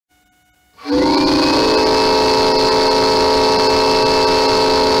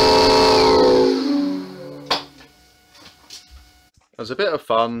As a bit of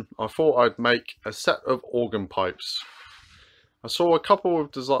fun, I thought I'd make a set of organ pipes. I saw a couple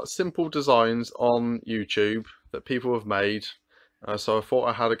of simple designs on YouTube that people have made, so I thought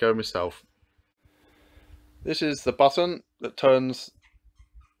I had a go myself. This is the button that turns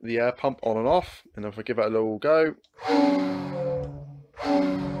the air pump on and off, and if I give it a little go,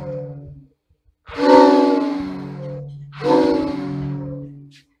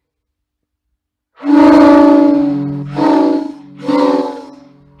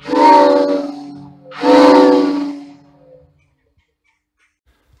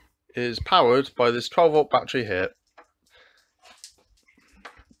 is powered by this 12-volt battery here.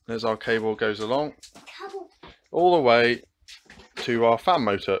 There's our cable, goes along all the way to our fan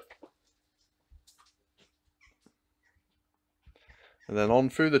motor, and then on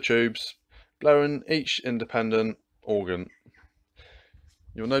through the tubes, blowing each independent organ.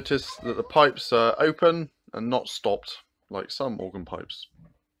 You'll notice that the pipes are open and not stopped like some organ pipes.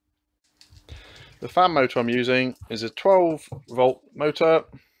 The fan motor I'm using is a 12-volt motor.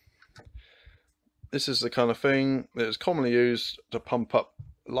 This is the kind of thing that is commonly used to pump up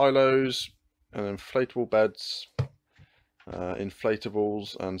lilos and inflatable beds,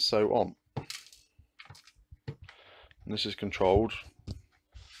 inflatables and so on. And this is controlled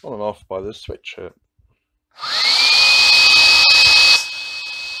on and off by this switch here.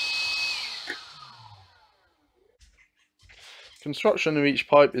 Construction of each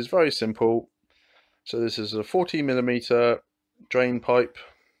pipe is very simple. So this is a 40mm drain pipe,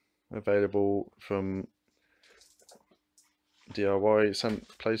 available from DIY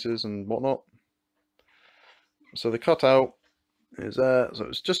places and whatnot. So the cutout is there, so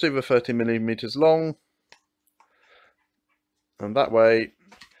it's just over 30mm long, and that way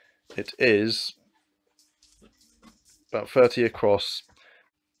it is about 30 across.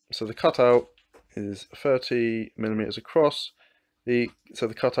 So the cutout is 30mm across. So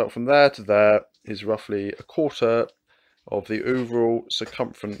the cutout from there to there is roughly a quarter of the overall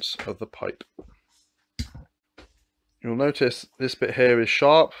circumference of the pipe. You'll notice this bit here is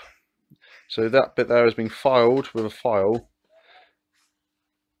sharp, so that bit there has been filed with a file.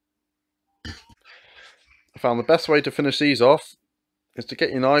 I found the best way to finish these off is to get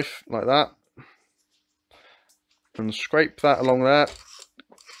your knife like that and scrape that along there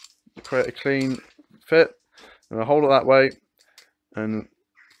to create a clean fit, and I hold it that way and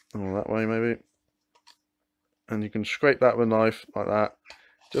that way maybe, and you can scrape that with a knife like that,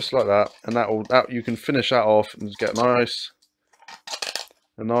 just like that, and that you can finish that off and get a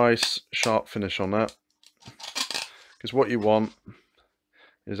nice sharp finish on that, because what you want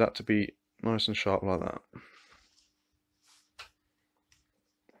is that to be nice and sharp like that.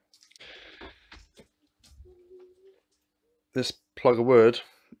 This plug of wood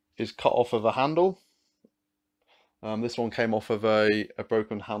is cut off of a handle. This one came off of a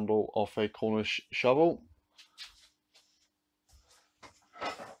broken handle off a Cornish shovel.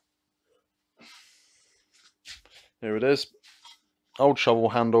 Here it is, old shovel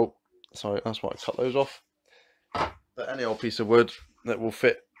handle. Sorry, that's why I cut those off. But any old piece of wood that will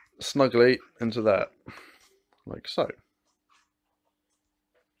fit snugly into there, like so.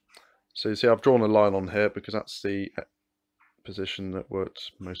 So you see I've drawn a line on here because that's the position that works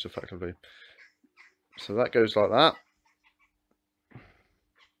most effectively. So that goes like that.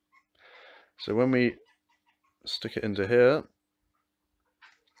 So when we stick it into here,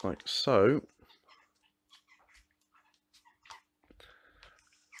 like so,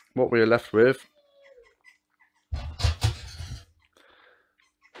 what we are left with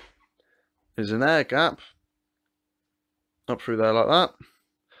is an air gap up through there like that.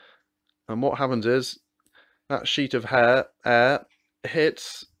 And what happens is that sheet of air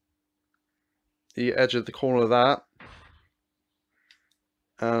hits the edge of the corner of that,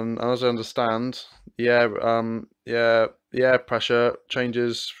 and as I understand, the air pressure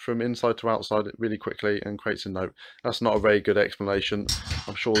changes from inside to outside really quickly and creates a note. That's not a very good explanation.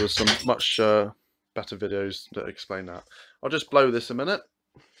 I'm sure there's some much better videos that explain that. I'll just blow this a minute.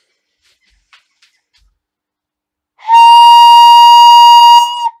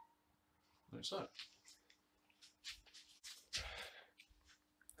 Like so.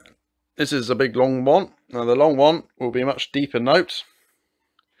 This is a big long one. Now the long one will be a much deeper note.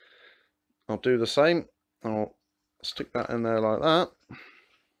 I'll do the same. I'll stick that in there like that.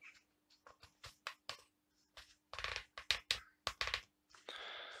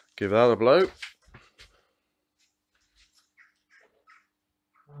 Give that a blow.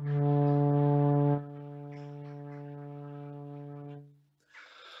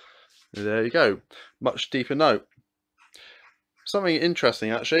 There you go. Much deeper note. Something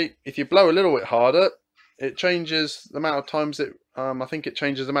interesting actually, if you blow a little bit harder, it changes the amount of times it I think it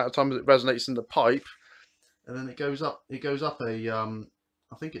changes the amount of times it resonates in the pipe, and then it goes up. It goes up a.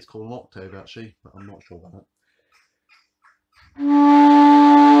 I think it's called an octave actually, but I'm not sure about it.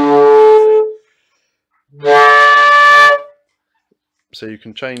 So you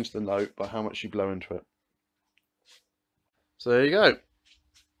can change the note by how much you blow into it. So there you go.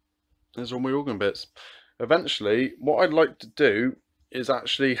 There's all my organ bits. Eventually, what I'd like to do is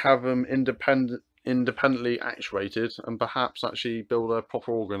actually have them independently actuated, and perhaps actually build a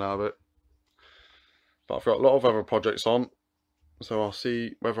proper organ out of it. But I've got a lot of other projects on, so I'll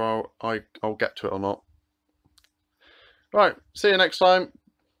see whether I'll get to it or not. Right, see you next time.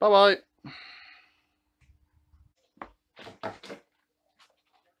 Bye bye.